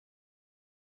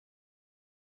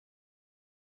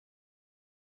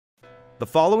The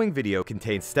following video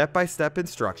contains step-by-step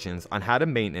instructions on how to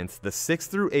maintenance the 6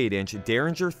 through 8 inch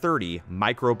Deringer 30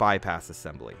 micro bypass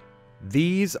assembly.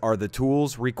 These are the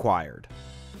tools required.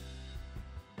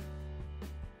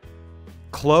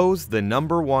 Close the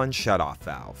number 1 shutoff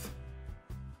valve.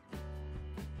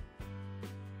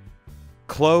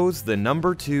 Close the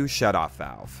number 2 shutoff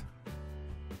valve.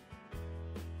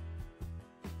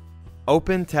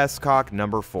 Open test cock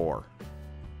number 4.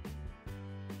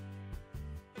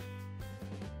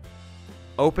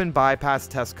 Open bypass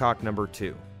test cock number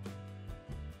 2.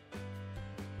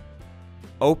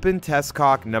 Open test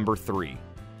cock number 3.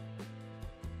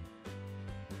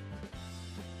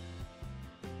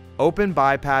 Open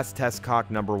bypass test cock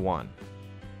number 1.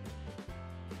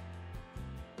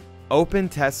 Open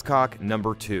test cock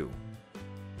number 2.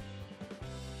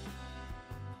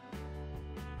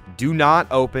 Do not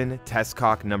open test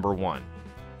cock number 1.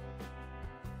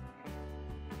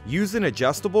 Use an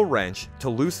adjustable wrench to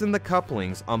loosen the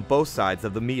couplings on both sides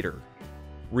of the meter.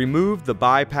 Remove the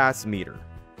bypass meter.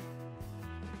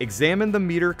 Examine the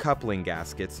meter coupling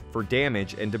gaskets for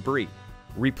damage and debris.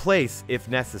 Replace if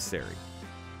necessary.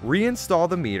 Reinstall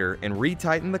the meter and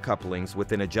retighten the couplings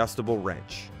with an adjustable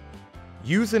wrench.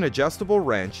 Use an adjustable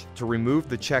wrench to remove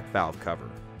the check valve cover.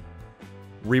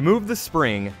 Remove the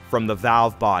spring from the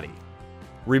valve body.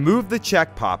 Remove the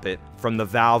check poppet from the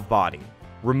valve body.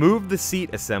 Remove the seat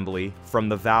assembly from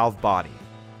the valve body.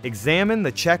 Examine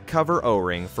the check cover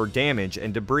O-ring for damage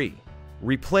and debris.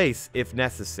 Replace if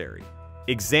necessary.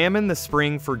 Examine the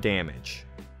spring for damage.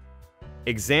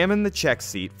 Examine the check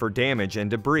seat for damage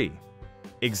and debris.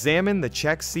 Examine the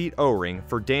check seat O-ring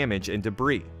for damage and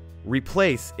debris.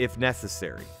 Replace if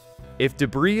necessary. If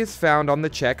debris is found on the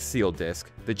check seal disc,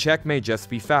 the check may just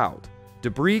be fouled.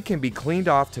 Debris can be cleaned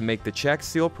off to make the check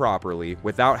seal properly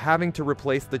without having to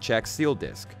replace the check seal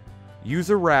disc. Use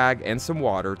a rag and some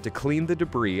water to clean the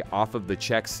debris off of the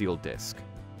check seal disc.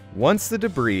 Once the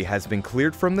debris has been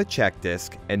cleared from the check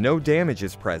disc and no damage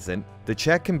is present, the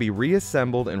check can be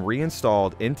reassembled and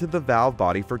reinstalled into the valve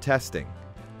body for testing.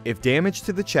 If damage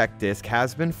to the check disc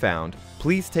has been found,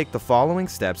 please take the following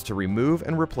steps to remove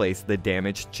and replace the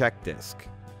damaged check disc.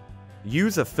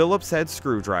 Use a Phillips head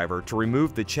screwdriver to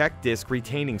remove the check disc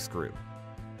retaining screw.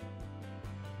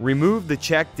 Remove the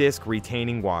check disc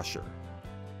retaining washer.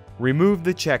 Remove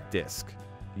the check disc.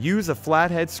 Use a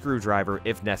flathead screwdriver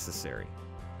if necessary.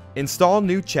 Install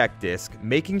new check disc,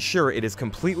 making sure it is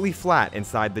completely flat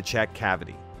inside the check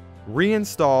cavity.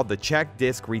 Reinstall the check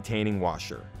disc retaining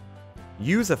washer.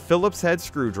 Use a Phillips head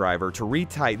screwdriver to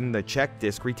retighten the check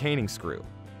disc retaining screw.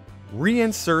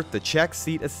 Reinsert the check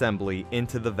seat assembly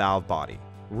into the valve body.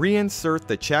 Reinsert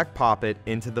the check poppet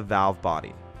into the valve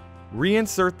body.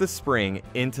 Reinsert the spring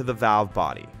into the valve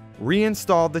body.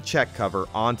 Reinstall the check cover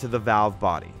onto the valve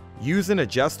body. Use an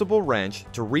adjustable wrench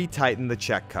to retighten the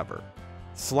check cover.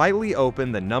 Slightly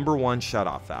open the number 1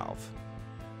 shutoff valve.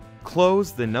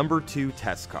 Close the number 2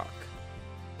 test cock.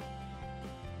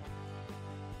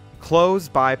 Close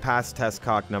bypass test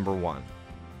cock number 1.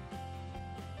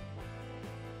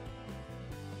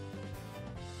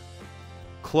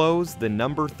 Close the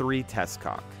number 3 test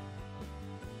cock.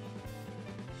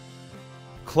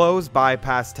 Close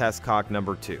bypass test cock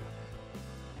number 2.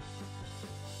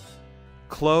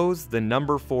 Close the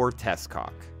number 4 test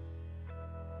cock.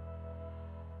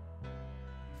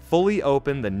 Fully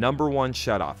open the number 1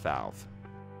 shutoff valve.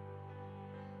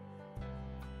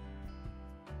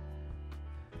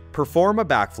 Perform a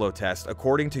backflow test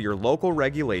according to your local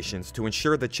regulations to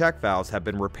ensure the check valves have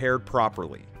been repaired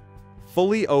properly.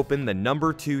 Fully open the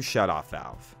number 2 shutoff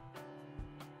valve.